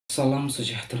Salam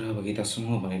sejahtera bagi kita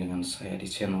semua, kembali dengan saya di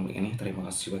channel ini. Terima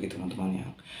kasih bagi teman-teman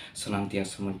yang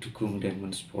senantiasa mendukung dan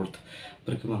mensupport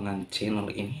perkembangan channel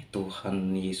ini.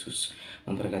 Tuhan Yesus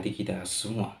memberkati kita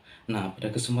semua. Nah,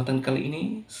 pada kesempatan kali ini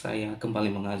saya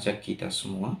kembali mengajak kita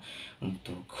semua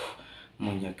untuk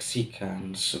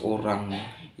menyaksikan seorang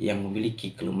yang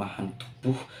memiliki kelemahan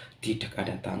tubuh, tidak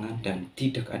ada tangan dan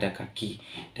tidak ada kaki.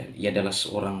 Dan ia adalah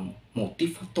seorang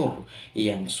motivator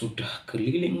yang sudah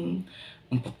keliling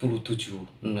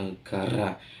 47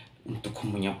 negara untuk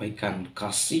menyampaikan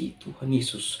kasih Tuhan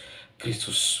Yesus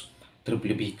Kristus,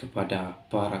 terlebih kepada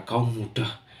para kaum muda,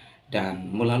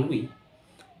 dan melalui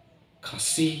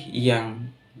kasih yang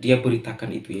dia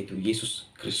beritakan itu, yaitu Yesus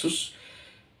Kristus,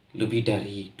 lebih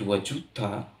dari 2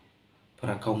 juta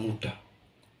para kaum muda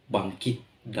bangkit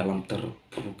dalam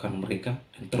terpurukan mereka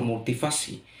dan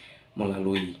termotivasi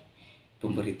melalui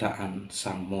pemberitaan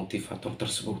sang motivator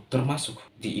tersebut, termasuk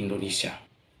di Indonesia.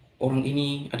 Orang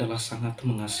ini adalah sangat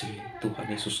mengasihi Tuhan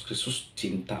Yesus Kristus,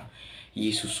 cinta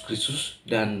Yesus Kristus,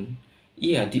 dan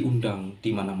ia diundang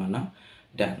di mana-mana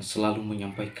dan selalu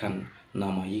menyampaikan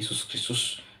nama Yesus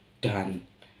Kristus dan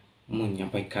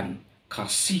menyampaikan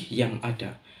kasih yang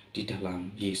ada di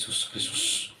dalam Yesus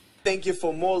Kristus. Thank you for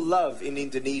more love in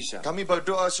Indonesia. Kami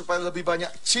berdoa supaya lebih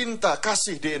banyak cinta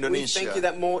kasih di We Indonesia. thank you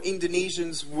that more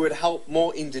Indonesians would help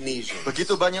more Indonesians.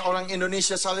 Begitu banyak orang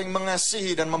Indonesia saling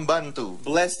mengasihi dan membantu.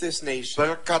 Bless this nation.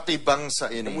 Berkati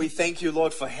bangsa And ini. we thank you,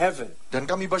 Lord, for heaven. Dan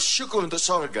kami bersyukur untuk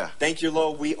sorga. Thank you,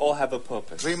 Lord, we all have a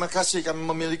purpose. Terima kasih kami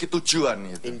memiliki tujuan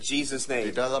itu. In Jesus'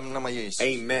 Di name. dalam nama Yesus.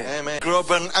 Amen. Amen.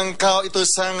 Groban, engkau itu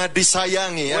sangat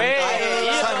disayangi. Engkau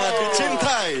iya sangat dong.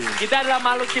 dicintai. Kita adalah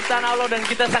makhluk ciptaan Allah dan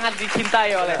kita sangat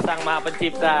dicintai oleh Sang Maha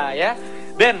Pencipta, ya.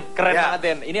 Den, keren Ya. banget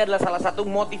Den. Ini adalah salah satu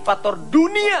motivator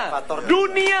dunia. Motivator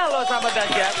Dunia loh, sahabat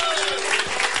dahsyat.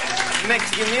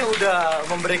 Next ini udah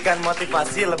memberikan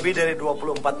motivasi lebih dari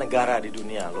 24 negara di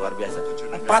dunia, luar biasa.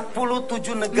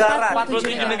 47 negara.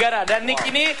 47 negara. Dan Nick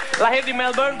ini lahir di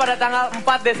Melbourne pada tanggal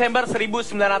 4 Desember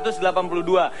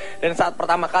 1982. Dan saat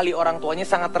pertama kali orang tuanya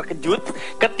sangat terkejut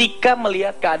ketika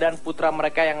melihat keadaan putra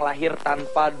mereka yang lahir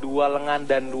tanpa 2 lengan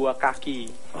dan 2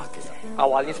 kaki.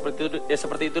 Awalnya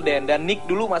seperti itu Dan Nick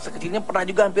dulu masa kecilnya pernah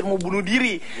juga hampir mau bunuh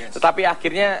diri, tetapi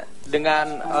akhirnya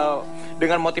dengan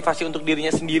motivasi untuk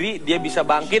dirinya sendiri dia bisa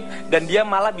bangkit dan dia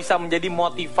malah bisa menjadi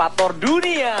motivator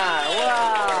dunia.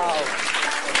 Wow.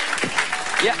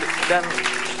 Ya, dan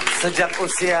Sejak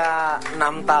usia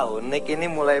 6 tahun, Nick ini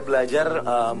mulai belajar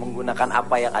menggunakan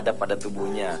apa yang ada pada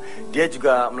tubuhnya. Dia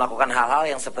juga melakukan hal-hal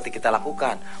yang seperti kita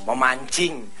lakukan,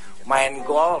 memancing, main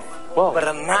golf,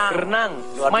 berenang,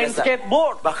 luar main biasa.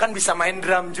 skateboard, bahkan bisa main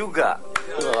drum juga.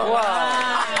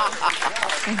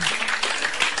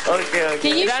 Oke.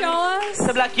 Can you Dan show us?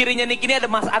 sebelah kirinya Nick ini ada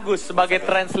Mas Agus sebagai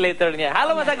translatornya.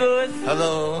 Halo Mas Agus.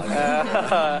 Halo.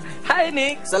 Hai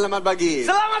Nick. Selamat pagi.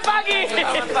 Selamat pagi.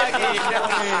 Selamat pagi.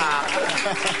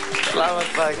 Selamat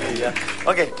pagi ya.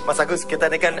 Oke, Mas Agus,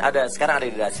 kita ini kan sekarang ada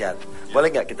di Dahsyat.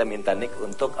 Boleh nggak kita minta Nick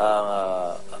untuk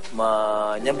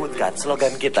menyebutkan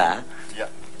slogan kita? Ya.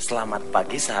 Selamat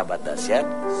pagi sahabat Dahsyat.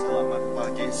 Selamat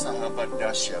pagi sahabat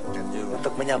dahsyat.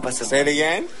 Untuk menyapa semua. Say it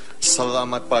again.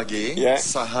 Selamat pagi Ya.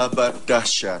 sahabat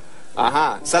dahsyat.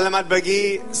 Aha. Selamat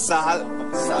pagi,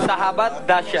 Sahabat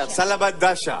dahsyat. Salabat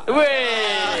Dasha.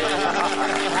 Wih.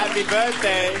 Happy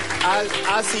birthday,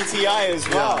 RCTI as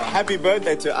well. Happy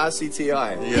birthday to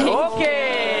RCTI. Ya. Oke.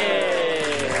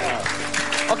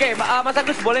 Oke, Mas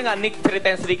Agus, boleh nggak Nick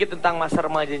ceritain sedikit tentang masa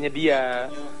remajanya dia?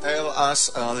 Tell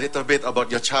us a little bit about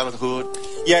your childhood.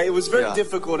 Yeah, it was very Yeah.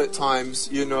 difficult at times.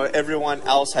 You know, everyone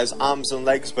else has arms and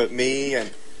legs but me,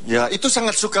 and Ya, itu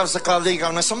sangat sukar sekali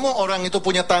karena semua orang itu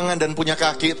punya tangan dan punya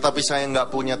kaki, tapi saya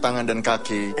nggak punya tangan dan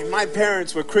kaki. my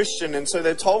parents were Christian, and so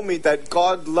they told me that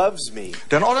God loves me.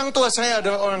 Dan orang tua saya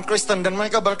adalah orang Kristen dan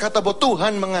mereka berkata bahwa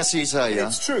Tuhan mengasihi saya.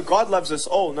 It's true, God loves us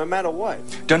all, no matter what.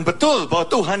 Dan betul bahwa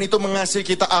Tuhan itu mengasihi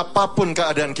kita apapun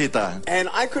keadaan kita. And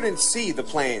I couldn't see the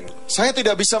plan. Saya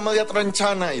tidak bisa melihat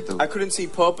rencana itu. I couldn't see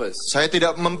purpose. Saya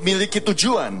tidak memiliki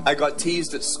tujuan. I got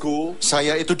teased at school.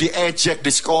 Saya itu diejek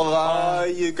di sekolah. Oh,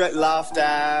 you got laughed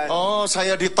at. Oh,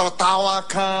 saya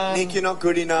ditertawakan. Nick, you're not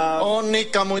good enough. Oh,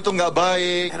 Nick, kamu itu nggak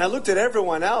baik. And I looked at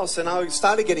everyone else and I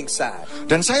started getting sad.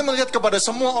 Dan saya melihat kepada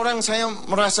semua orang, saya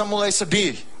merasa mulai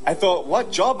sedih. I thought,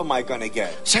 what job am I going to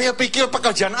get? Saya pikir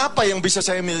pekerjaan apa yang bisa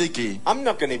saya miliki? I'm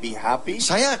not going to be happy.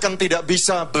 Saya akan tidak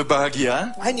bisa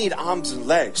berbahagia. I need arms and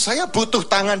legs. Saya butuh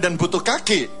tangan dan butuh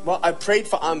kaki. Well, I prayed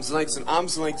for arms and legs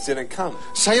didn't come.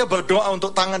 Saya berdoa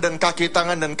untuk tangan dan kaki,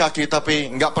 tapi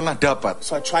nggak pernah dapat.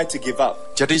 So I tried to give up.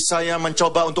 Jadi saya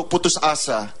mencoba untuk putus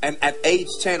asa. And at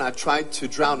age 10, I tried to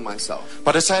drown myself.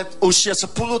 Pada saat usia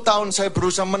 10 tahun saya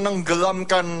berusaha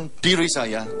menenggelamkan diri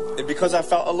saya. And because I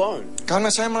felt alone. Karena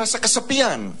saya merasa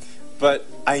kesepian. But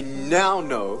I now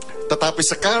know Tetapi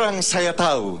sekarang saya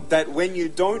tahu that when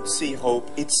you don't see hope,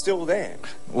 it's still there.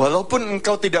 walaupun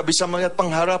engkau tidak bisa melihat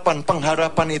pengharapan,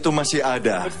 pengharapan itu masih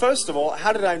ada. But first of all,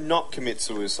 how did I not commit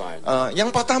suicide?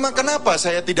 Yang pertama, kenapa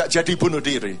saya tidak jadi bunuh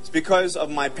diri? It's because of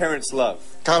my parents' love.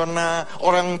 Karena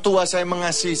orang tua saya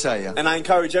mengasihi saya. And I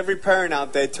encourage every parent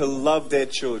out there to love their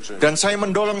children. Dan saya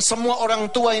mendorong semua orang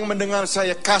tua yang mendengar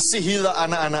saya, kasihilah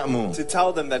anak-anakmu. To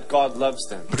tell them that God loves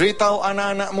them. Beritahu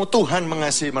anak-anakmu Tuhan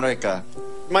mengasihi mereka.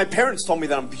 My parents told me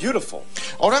that I'm beautiful.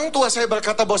 Orang tua saya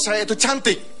berkata bahwa saya itu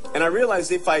cantik. And I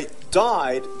realized if I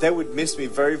died, they would miss me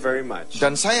very, very much.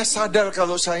 Dan saya sadar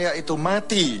kalau saya itu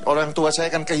mati, orang tua saya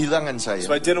akan kehilangan saya.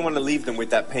 So I didn't want to leave them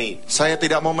with that pain. Saya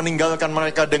tidak mau meninggalkan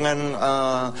mereka dengan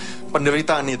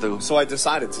penderitaan itu. So I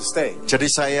decided to stay. Jadi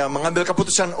saya mengambil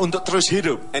keputusan untuk terus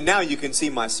hidup. And now you can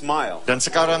see my smile. Dan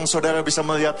sekarang saudara bisa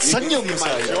melihat senyum You can see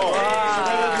my saya. joy.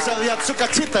 Saudara bisa lihat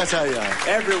sukacita saya.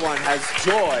 Everyone has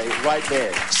joy right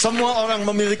there. Semua orang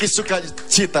memiliki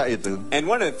sukacita itu. And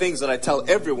one of the things that I tell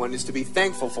everyone is to be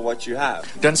thankful for what you have.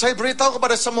 Dan saya beritahu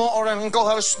kepada semua orang, engkau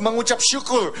harus mengucap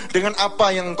syukur dengan apa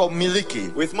yang engkau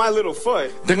miliki. With my little foot,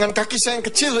 Dengan kaki saya yang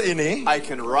kecil ini, I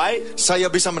can write,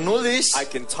 saya bisa menulis, I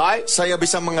can type, saya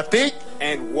bisa mengetik,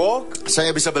 and walk,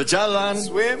 saya bisa berjalan,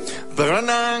 swim.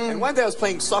 berenang. And one day I was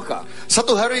playing soccer,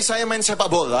 Satu hari saya main sepak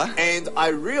bola, and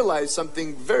I realized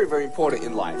something very, very important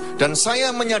in life. dan saya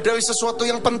menyadari sesuatu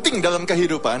yang penting dalam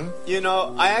kehidupan. You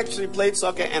know, I actually played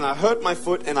soccer and I hurt my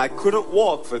foot and I couldn't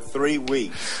walk for 3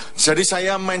 weeks. Jadi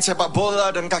saya main sepak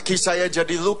bola dan kaki saya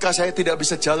jadi luka, saya tidak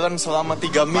bisa jalan selama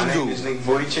 3 My name minggu. is Nick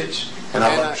Vujicic, and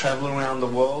I love traveling around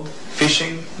the world,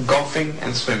 fishing, golfing,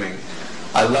 and swimming.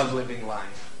 I love living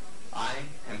life. I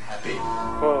am happy.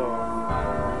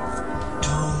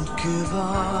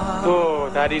 Tuh,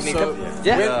 tadi nih So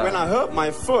when I hurt my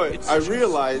foot, I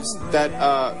realized that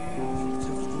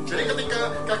Jadi ketika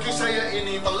kaki saya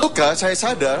ini terluka, saya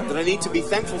sadar I need to be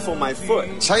thankful for my foot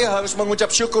saya harus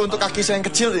mengucap syukur untuk kaki saya yang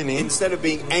kecil ini. instead of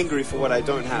being angry for what I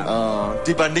don't have.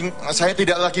 Dibanding saya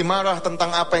tidak lagi marah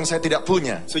tentang apa yang saya tidak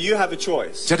punya. So you have a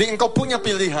choice. Jadi engkau punya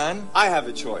pilihan, I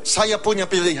have a choice. saya punya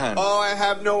pilihan. Oh, I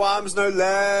have no arms, no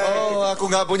legs. Oh,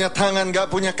 aku nggak punya tangan, nggak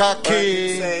punya Or I can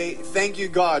kaki. say, thank you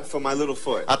God for my little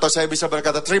foot. Atau saya bisa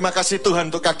berkata, terima kasih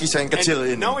Tuhan untuk kaki saya yang kecil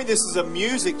And ini. knowing this is a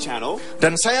music channel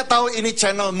Dan saya tahu ini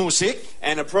channel musik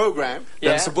and a program,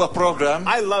 dan Yeah. sebuah program.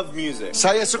 I love music.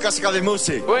 Saya suka sekali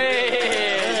musik. Wih,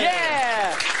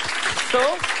 yeah. So,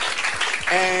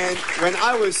 And when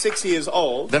I was 6 years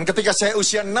old, Dan ketika saya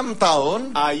usia 6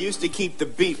 tahun, I used to keep the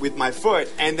beat with my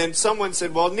foot. And then someone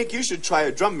said, well, Nick, you should try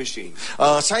a drum machine.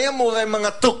 saya mulai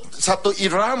mengetuk satu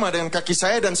irama dengan kaki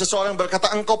saya, dan seseorang berkata,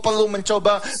 engkau perlu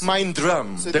mencoba main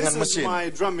drum So dengan this is mesin.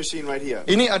 my drum machine right here.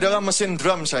 Ini adalah mesin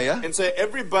drum saya. And so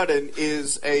every button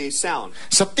is a sound.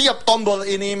 Setiap tombol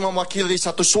ini mewakili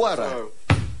satu suara. So,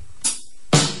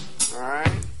 all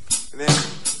right. And then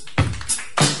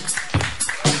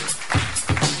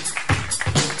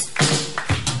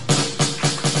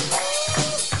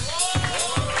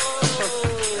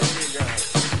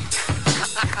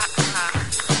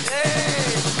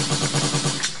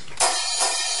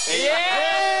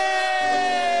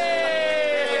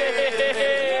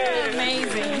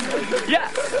ya,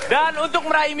 dan untuk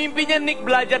meraih mimpinya, Nick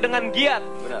belajar dengan giat.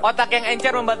 Otak yang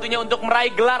encer membantunya untuk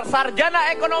meraih gelar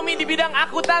sarjana ekonomi di bidang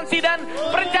akuntansi dan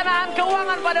perencanaan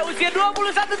keuangan pada usia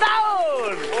 21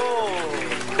 tahun.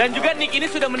 Dan juga Nick ini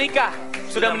sudah menikah.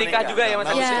 Sudah menikah juga ya Mas?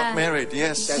 Ya. Married,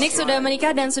 yes. Nick sudah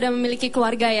menikah dan sudah memiliki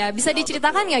keluarga ya. Bisa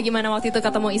diceritakan nggak gimana waktu itu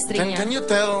ketemu istrinya? Can you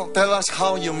tell us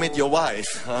how you met your wife?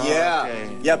 yeah, okay.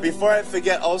 yeah. Before I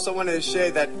forget, I also wanted to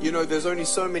share that there's only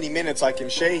so many minutes I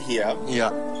can share here,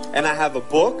 Ya. and I have a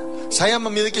book, Saya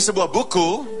memiliki sebuah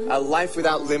buku, A Life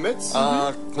Without Limits,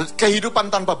 Kehidupan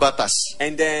Tanpa Batas,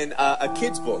 and then a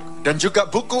kids book. dan juga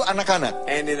buku anak-anak.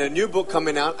 And in a new book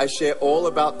coming out, I share all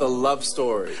about the love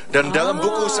story. Dan dalam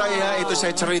buku saya itu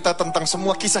saya cerita tentang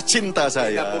semua kisah cinta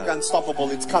That book saya.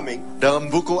 Unstoppable, it's coming. Dalam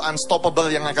buku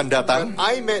Unstoppable yang akan datang,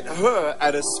 I met her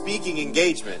at a speaking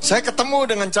engagement, saya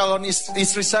ketemu dengan calon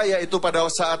istri saya itu pada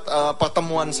saat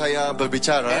pertemuan saya and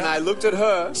berbicara. I looked at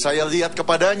her, Saya lihat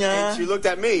kepadanya, and she looked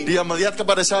at me, dia dia melihat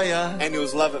kepada saya. And it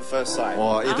was love at first sight.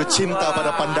 Wah, itu cinta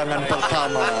pada pandangan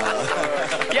pertama.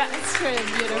 Ya, It's really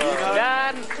beautiful.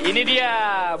 dan ini dia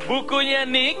bukunya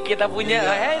Nick. Kita punya.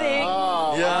 Hey Nick,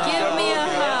 Ya. Give me a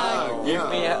hug. give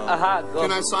me a hug. Can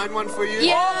I sign one for you?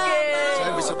 Yeah.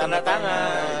 Saya bisa tanda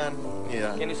tangan.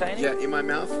 Iya. Can you sign it? Yeah, in my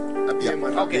mouth? Up Ya. here in my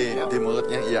mouth. Di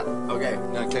mulutnya, iya. Okay.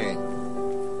 Oke.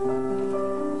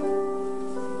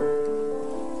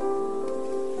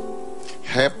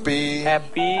 Happy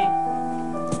Happy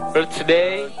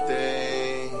birthday,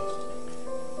 Day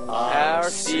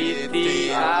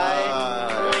RCTI.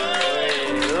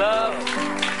 Love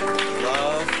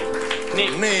Love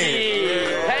Nick. Nick.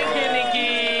 Thank you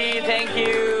Nicky, thank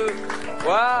you.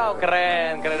 Wow,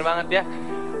 keren banget ya.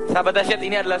 Sahabat dahsyat,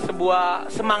 ini adalah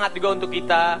sebuah semangat juga untuk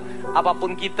kita.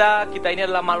 Apapun kita ini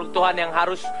adalah makhluk Tuhan yang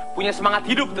harus punya semangat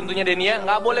hidup tentunya, Denny ya.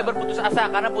 Nggak boleh berputus asa,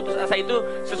 karena putus asa itu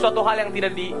sesuatu hal yang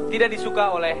tidak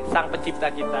disuka oleh Sang Pencipta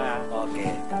kita. Oke.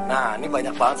 Nah, ini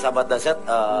banyak banget sahabat dahsyat,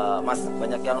 Mas,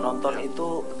 banyak yang nonton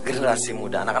itu generasi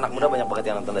muda. Anak-anak muda banyak banget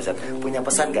yang nonton dahsyat. Punya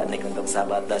pesan gak Nick untuk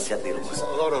sahabat dahsyat di rumah?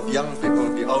 a lot of young people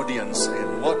in the audience.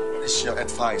 And what is your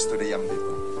advice to the young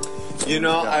people? You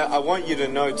know, I want you to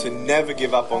know to never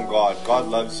give up on God. God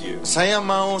loves you. Saya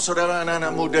mau saudara anak-anak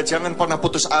muda jangan pernah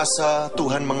putus asa.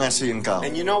 Tuhan mengasihi engkau.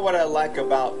 And you know what I like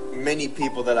about many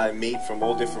people that I meet from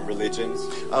all different religions?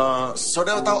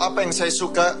 Saudara tahu apa yang saya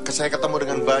suka? Saya ketemu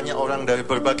dengan banyak orang dari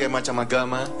berbagai macam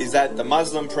agama. Is that the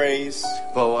Muslim prays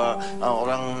Bahwa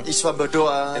orang Islam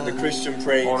berdoa, and the Christian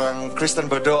prays. orang Kristen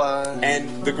berdoa. And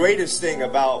the greatest thing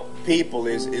about people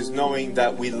is knowing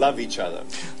that we love each other.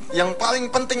 Yang paling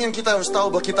penting yang kita harus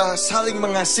tahu bahwa kita saling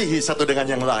mengasihi satu dengan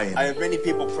yang lain. I have many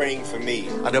people praying for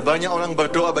me. Ada banyak orang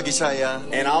berdoa bagi saya.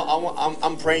 And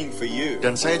I'm praying for you.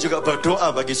 Dan saya juga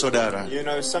berdoa bagi saudara. You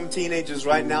know, some teenagers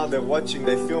right now, they're watching,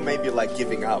 they feel maybe like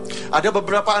giving up. Ada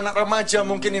beberapa anak remaja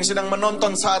mungkin yang sedang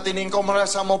menonton saat ini. Engkau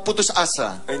merasa mau putus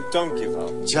asa. And don't give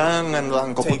up.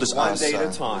 Janganlah engkau Take putus one day asa. at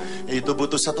a time. Itu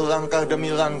butuh satu langkah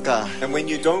demi langkah. And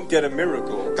when you don't get a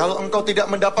miracle, Kalau engkau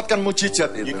tidak mendapatkan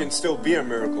mujizat you itu, can still be a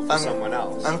miracle for someone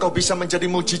else. engkau bisa menjadi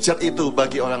mujizat itu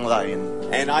bagi orang lain.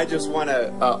 And I just want to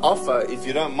offer, if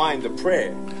you don't mind, a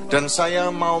prayer. Dan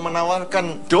saya mau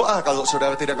menawarkan doa kalau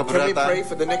saudara tidak Can we pray keberatan.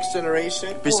 for the next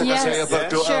generation? Bisakah Yes. saya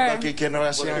berdoa Sure. bagi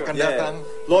generasi yang akan Yeah. datang?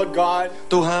 Lord God,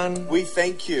 Tuhan, we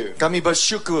thank you kami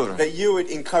bersyukur that you would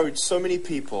encourage so many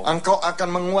people. Engkau akan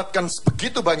menguatkan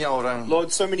begitu banyak orang.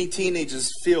 Lord, so many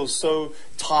teenagers feel so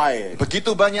tired.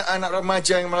 Begitu banyak anak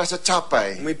remaja yang merasa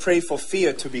capek. And we pray for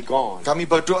fear to be gone. Kami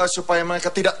berdoa supaya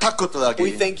mereka tidak takut We lagi.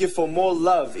 thank you for more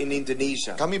love in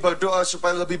Indonesia. Kami berdoa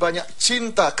supaya lebih banyak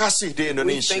cinta kasih di We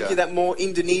Indonesia. thank you that more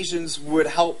Indonesians would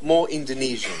help more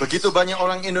Indonesians. Begitu banyak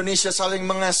orang Indonesia saling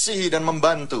mengasihi dan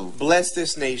membantu. Bless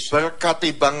this nation.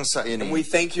 Berkati bangsa And we ini.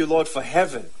 thank you, Lord, for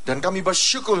heaven. Dan kami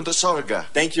bersyukur untuk sorga.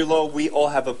 Thank you, Lord, we all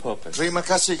have a purpose. Terima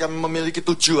kasih kami memiliki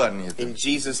tujuan itu. In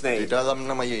Jesus' Di name, dalam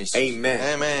nama Yesus. amen.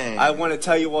 Amen. I want to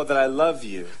tell you all that I love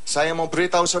you. Saya mau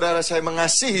beritahu saudara, saya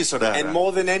mengasihi saudara. And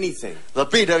more than anything,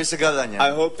 Lebih dari segalanya.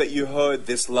 I hope that you heard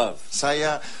this love.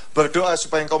 Saya berdoa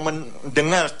supaya engkau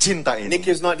mendengar cinta ini. Nick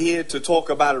is not here to talk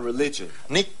about a religion.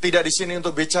 Nick tidak di sini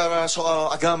untuk bicara soal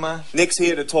agama. Nick's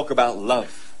here to talk about love.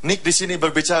 Nick di sini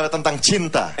berbicara tentang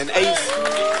cinta. And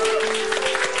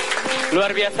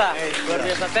Luar biasa, luar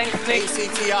biasa. Thanks Nick.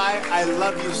 ACTI, I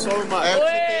love you so much.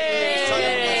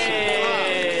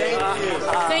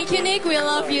 Thank you Nick, we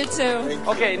love you too.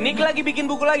 Oke, Nick lagi bikin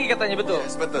buku lagi katanya, betul?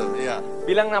 Yes, betul, iya.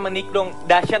 Bilang nama Nick dong,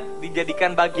 dahsyat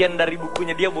dijadikan bagian dari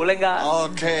bukunya dia, boleh nggak?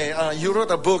 Okay, you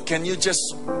wrote a book. Can you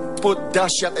just put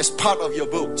Dasyat as part of your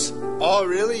books? Oh,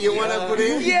 really? You want to put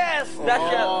it? Yes,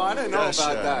 dahsyat. Oh, I don't know about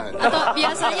Dahsyat. that. Atau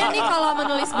biasanya nih kalau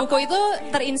menulis buku itu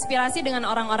terinspirasi dengan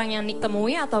orang-orang yang Nick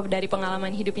temui atau dari pengalaman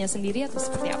hidupnya sendiri atau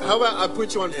seperti apa? How about I put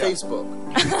you on Facebook?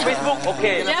 Facebook,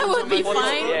 oke. That would be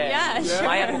fine. Yeah, sure.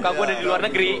 Lumayan muka gue ada di luar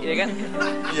negeri, ya kan?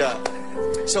 Yeah.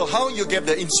 So how you get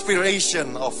the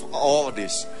inspiration of all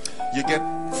this? You get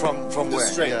from The where?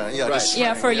 strength, Yeah, right. the strength,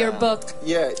 Yeah, for your book.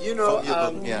 Yeah, you know, From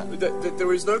your book, yeah.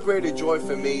 there is no greater joy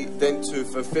for me than to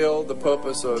fulfill the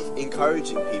purpose of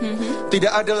encouraging people.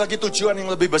 Tidak ada lagi tujuan yang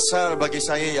lebih besar bagi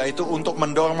saya, yaitu untuk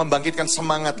mendorong, membangkitkan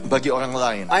semangat bagi orang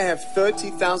lain. I have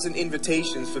 30,000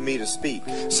 invitations for me to speak.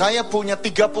 Saya punya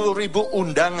 30.000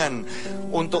 undangan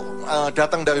untuk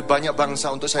datang dari banyak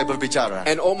bangsa untuk saya berbicara.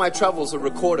 And all my travels are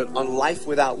recorded on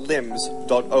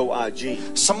lifewithoutlimbs.org.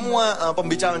 Semua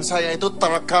pembicaraan saya itu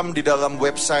terekam di dalam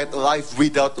website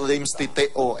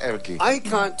livewithoutlimbs.org. I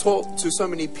can't talk to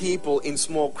so many people in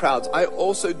small crowds. I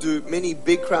also do many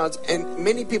big crowds, and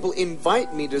many people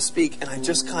invite me to speak, and I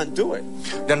just can't do it.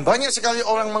 Dan banyak sekali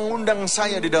orang mengundang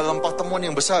saya di dalam pertemuan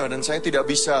yang besar, dan saya tidak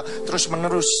bisa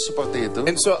terus-menerus seperti itu.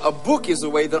 And so a book is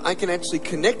a way that I can actually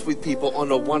connect with people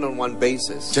on a one-on-one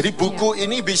basis. Jadi buku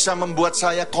ini bisa membuat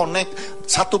saya connect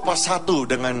satu persatu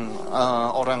dengan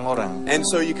orang-orang. And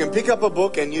so you can pick up a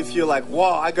book and you feel like,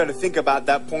 wow, I got to think about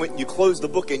that point. You close the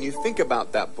book and you think about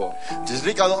that book.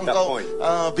 Jadi kalau engkau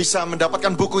bisa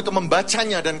mendapatkan buku itu,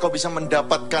 membacanya, dan kau bisa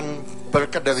mendapatkan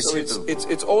berkat dari So situ.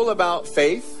 it's all about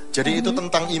faith Jadi itu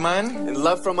tentang iman and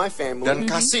love from my family. dan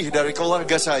kasih dari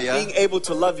keluarga saya. Being able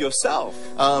to love yourself.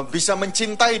 Bisa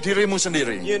mencintai dirimu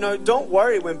sendiri. You know, don't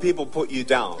worry when people put you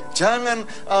down. Jangan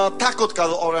takut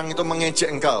kalau orang itu mengejek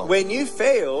engkau. When you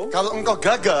fail, Kalau engkau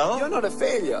gagal, you're not a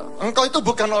failure. engkau itu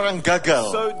bukan orang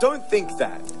gagal. So don't think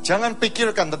that. Jangan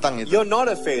pikirkan tentang itu. You're not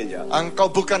a failure.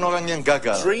 Engkau bukan orang yang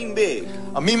gagal. Dream big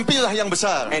Mimpilah yang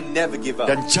besar. and never give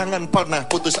up. Dan jangan pernah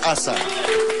putus asa.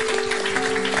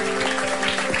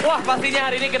 Wah, pastinya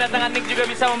hari ini kedatangan Nick juga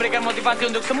bisa memberikan motivasi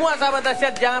untuk semua sahabat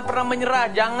dahsyat. Jangan pernah menyerah,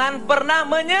 jangan pernah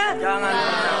menyerah.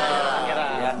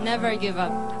 Never give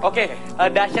up. Oke,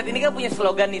 dahsyat ini kan punya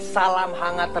slogan nih, salam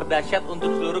hangat terdahsyat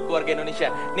untuk seluruh keluarga Indonesia.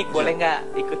 Nick, boleh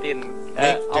nggak ikutin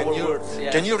Nick, our words?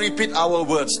 Ya. can you repeat our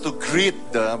words to greet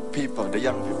the people, the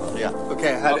young people? Yeah.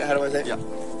 Okay, how do I say? Yeah.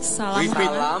 Salam Repeat.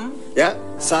 hangat. Salam Yeah.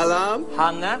 Salam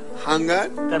hangat hangat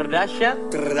terdahsyat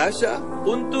terdahsyat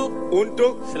untuk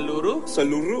seluruh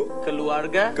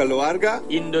keluarga keluarga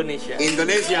Indonesia.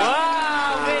 Indonesia.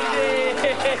 Wow, amazing.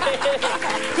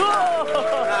 Cool.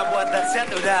 Nah, buat dahsyat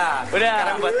udah. Udah.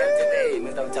 Sekarang buat RCTI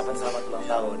minta ucapan selamat ulang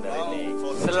tahun dari Nick.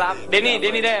 Denny,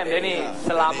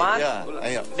 selamat. Ya,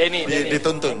 ayo. Denny.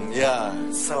 Dituntun. Ya.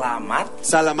 Selamat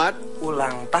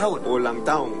Ulang tahun ulang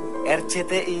tahun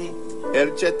RCTI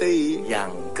RCTI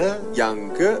yang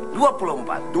yang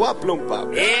ke-24. ke-24.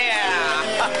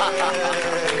 Yeah.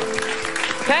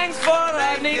 Thanks for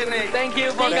Nick. Thank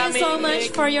you for Thank you coming. so much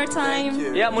Nick. for your time.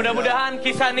 Ya, mudah-mudahan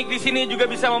kisah Nick di sini juga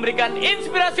bisa memberikan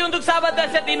inspirasi untuk sahabat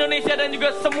dahsyat di Indonesia dan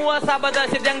juga semua sahabat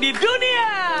dahsyat yang di dunia.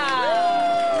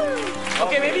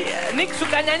 Oke, maybe Nick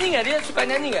suka nyanyi nggak? Dia suka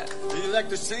nyanyi nggak? Do you like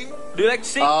to sing? Do you like to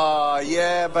sing?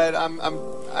 Yeah, but I'm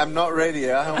not ready.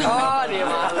 Oh, dia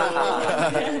malu.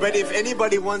 But if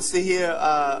anybody wants to hear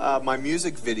my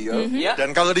music video, Ya.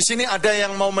 Dan kalau di sini ada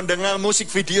yang mau mendengar musik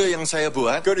video yang saya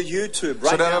buat, go to YouTube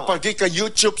right saudara now pergi ke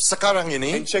YouTube sekarang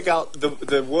ini. and check out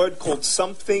the word called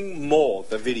Something More,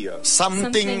 the video.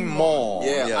 Something More.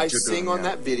 Yeah, Ya, I sing on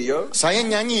judulnya. that video, Saya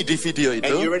nyanyi di video and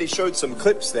you itu, already showed some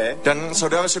clips there. dan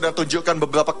saudara sudah tunjukkan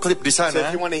beberapa klip di So if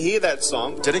sana. you want to hear that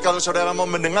song, Jadi kalau saudara mau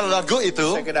mendengar lagu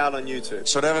itu, check it out on YouTube.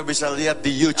 saudara bisa lihat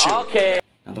di YouTube. Oke.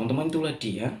 Nah teman-teman, itulah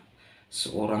dia,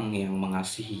 seorang yang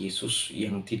mengasihi Yesus,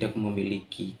 yang tidak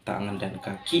memiliki tangan dan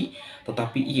kaki,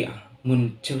 tetapi ia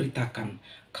menceritakan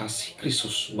kasih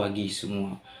Kristus bagi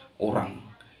semua orang.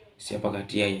 Siapakah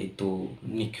dia? Yaitu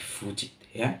Nick Vujicic,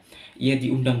 ya. Ia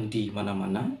diundang di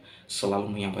mana-mana,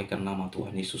 selalu menyampaikan nama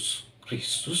Tuhan Yesus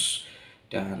Kristus,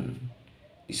 dan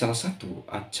di salah satu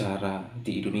acara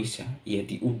di Indonesia ia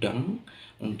diundang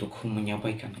untuk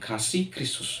menyampaikan kasih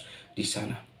Kristus di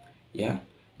sana, ya,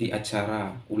 di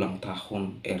acara ulang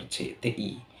tahun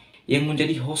RCTI. Yang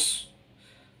menjadi host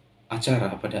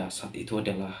acara pada saat itu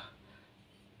adalah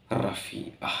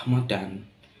Raffi Ahmad dan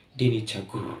Denny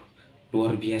Cagur.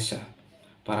 Luar biasa,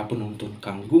 para penonton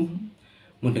Kagum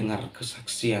mendengar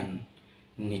kesaksian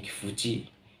Nick Vujicic,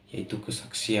 yaitu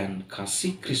kesaksian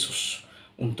kasih Kristus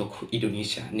untuk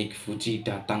Indonesia. Nick Vujicic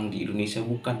datang di Indonesia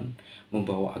bukan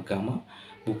membawa agama,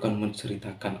 bukan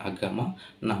menceritakan agama,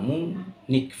 namun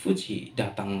Nick Vujicic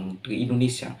datang ke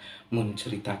Indonesia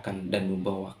menceritakan dan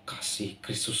membawa kasih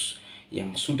Kristus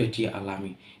yang sudah dia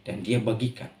alami dan dia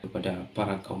bagikan kepada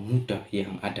para kaum muda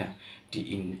yang ada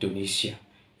di Indonesia,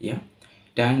 ya.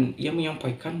 Dan ia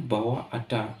menyampaikan bahwa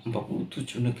ada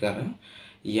 47 negara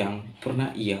yang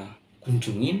pernah ia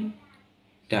kunjungin,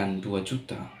 dan 2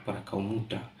 juta para kaum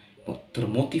muda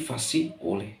termotivasi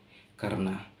oleh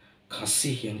karena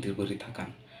kasih yang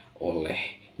diberitakan oleh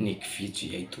Nick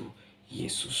Vujicic, yaitu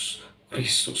Yesus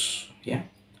Kristus, ya.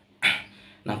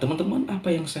 Nah teman-teman, apa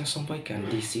yang saya sampaikan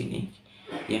di sini,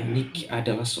 ya, Nick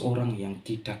adalah seorang yang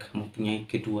tidak mempunyai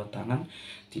kedua tangan,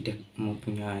 tidak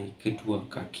mempunyai kedua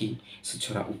kaki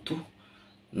secara utuh,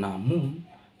 namun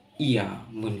ia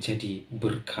menjadi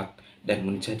berkat dan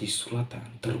menjadi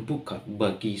suratan terbuka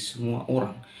bagi semua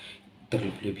orang,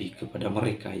 terlebih kepada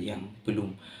mereka yang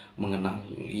belum mengenal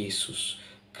Yesus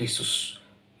Kristus,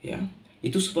 ya.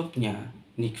 Itu sebabnya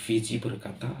Nick Vujicic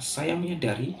berkata, saya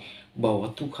menyadari bahwa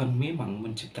Tuhan memang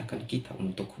menciptakan kita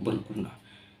untuk berguna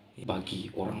bagi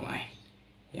orang lain.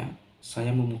 Ya, saya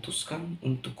memutuskan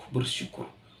untuk bersyukur,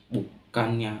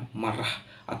 bukannya marah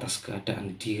atas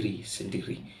keadaan diri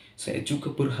sendiri. Saya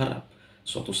juga berharap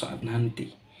suatu saat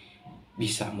nanti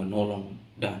bisa menolong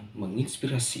dan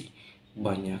menginspirasi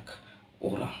banyak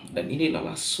orang. Dan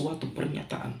inilah suatu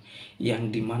pernyataan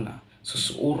yang dimana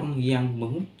seseorang yang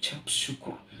mengucap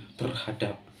syukur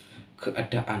terhadap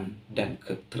keadaan dan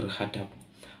terhadap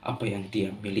apa yang dia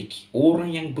miliki.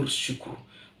 Orang yang bersyukur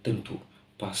tentu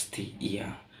pasti ia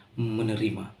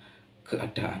menerima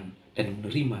keadaan dan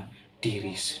menerima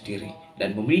diri sendiri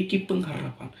dan memiliki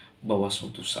pengharapan bahwa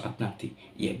suatu saat nanti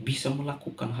ia bisa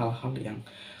melakukan hal-hal yang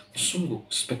sungguh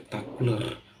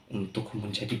spektakuler untuk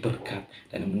menjadi berkat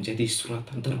dan menjadi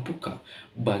suratan terbuka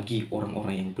bagi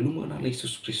orang-orang yang belum mengenal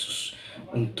Yesus Kristus,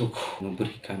 untuk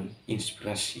memberikan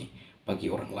inspirasi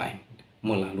bagi orang lain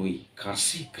melalui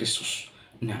kasih Kristus.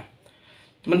 Nah,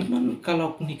 teman-teman,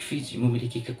 kalau Nick Vujicic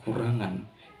memiliki kekurangan,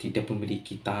 tidak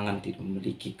memiliki tangan, tidak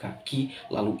memiliki kaki,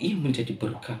 lalu ia menjadi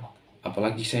berkat.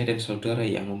 Apalagi saya dan saudara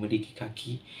yang memiliki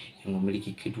kaki, yang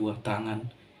memiliki kedua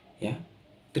tangan, ya,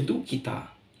 tentu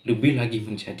kita lebih lagi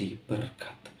menjadi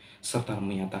berkat serta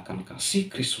menyatakan kasih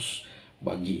Kristus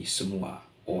bagi semua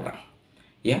orang.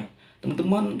 Ya,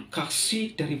 teman-teman,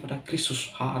 kasih daripada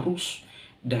Kristus harus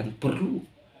dan perlu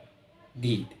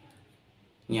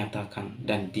dinyatakan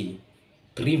dan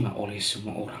diterima oleh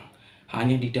semua orang.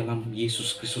 Hanya di dalam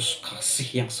Yesus Kristus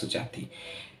kasih yang sejati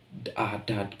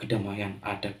ada kedamaian,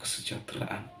 ada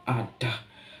kesejahteraan, ada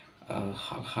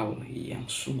hal-hal yang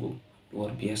sungguh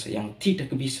luar biasa yang tidak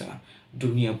bisa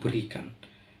dunia berikan,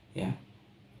 ya.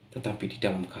 Tetapi di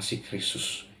dalam kasih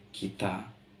Kristus kita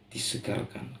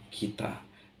disegarkan, kita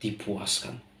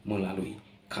dipuaskan melalui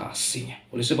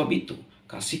kasih-Nya. Oleh sebab itu,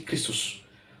 kasih Kristus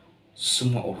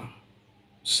semua orang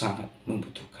sangat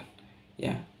membutuhkan,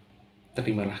 ya.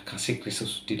 Terimalah kasih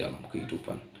Kristus di dalam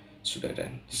kehidupan saudara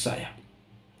dan saya,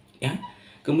 ya.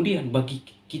 Kemudian bagi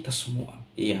kita semua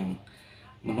yang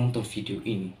menonton video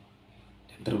ini,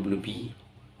 dan terlebih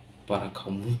para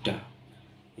kaum muda,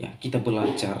 ya, kita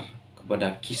belajar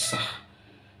kepada kisah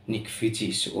Nick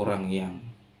Vujicic, seorang yang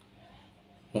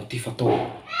motivator,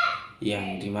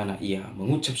 yang dimana ia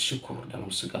mengucap syukur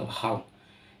dalam segala hal,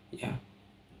 ya,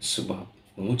 sebab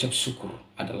mengucap syukur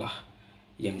adalah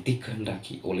yang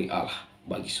dikehendaki oleh Allah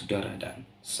bagi saudara dan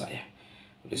saya.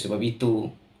 Oleh sebab itu,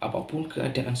 apapun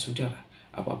keadaan saudara,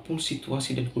 apapun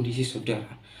situasi dan kondisi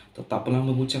saudara, tetaplah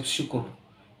mengucap syukur,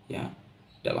 ya,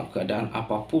 dalam keadaan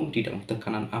apapun, di dalam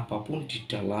tekanan apapun, di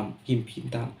dalam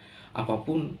himpitan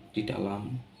apapun, di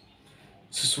dalam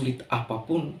sesulit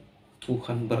apapun.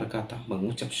 Tuhan berkata,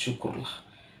 mengucap syukurlah,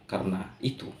 karena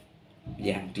itu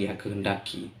yang Dia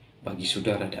kehendaki bagi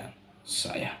saudara dan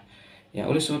saya. Ya,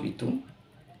 oleh sebab itu,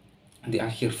 di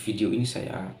akhir video ini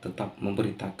saya tetap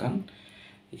memberitakan,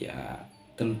 ya,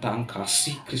 tentang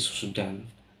kasih Kristus dan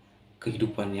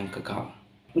kehidupan yang kekal.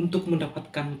 Untuk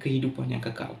mendapatkan kehidupan yang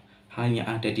kekal hanya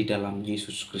ada di dalam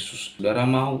Yesus Kristus. Saudara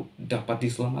mau dapat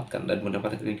diselamatkan dan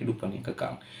mendapatkan kehidupan yang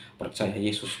kekal, percaya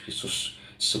Yesus Kristus.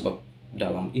 Sebab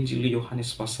dalam Injil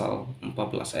Yohanes pasal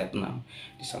 14 ayat 6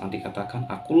 di sana dikatakan,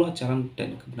 akulah jalan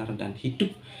dan kebenaran dan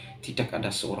hidup, tidak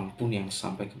ada seorang pun yang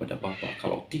sampai kepada Bapa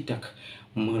kalau tidak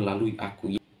melalui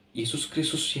aku. Yesus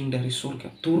Kristus yang dari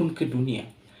surga turun ke dunia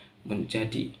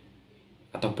menjadi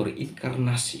atau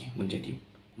berinkarnasi menjadi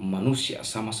manusia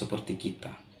sama seperti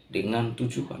kita, dengan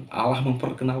tujuan Allah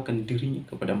memperkenalkan dirinya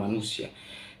kepada manusia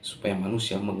supaya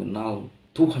manusia mengenal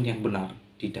Tuhan yang benar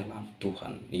di dalam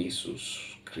Tuhan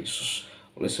Yesus Kristus.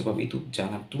 Oleh sebab itu,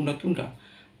 jangan tunda-tunda.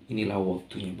 Inilah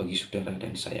waktunya bagi saudara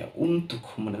dan saya untuk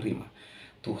menerima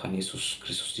Tuhan Yesus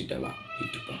Kristus di dalam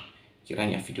hidupnya.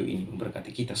 Kiranya video ini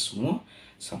memberkati kita semua.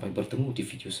 Sampai bertemu di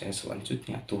video saya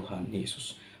selanjutnya. Tuhan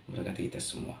Yesus memberkati kita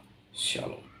semua.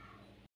 Shalom.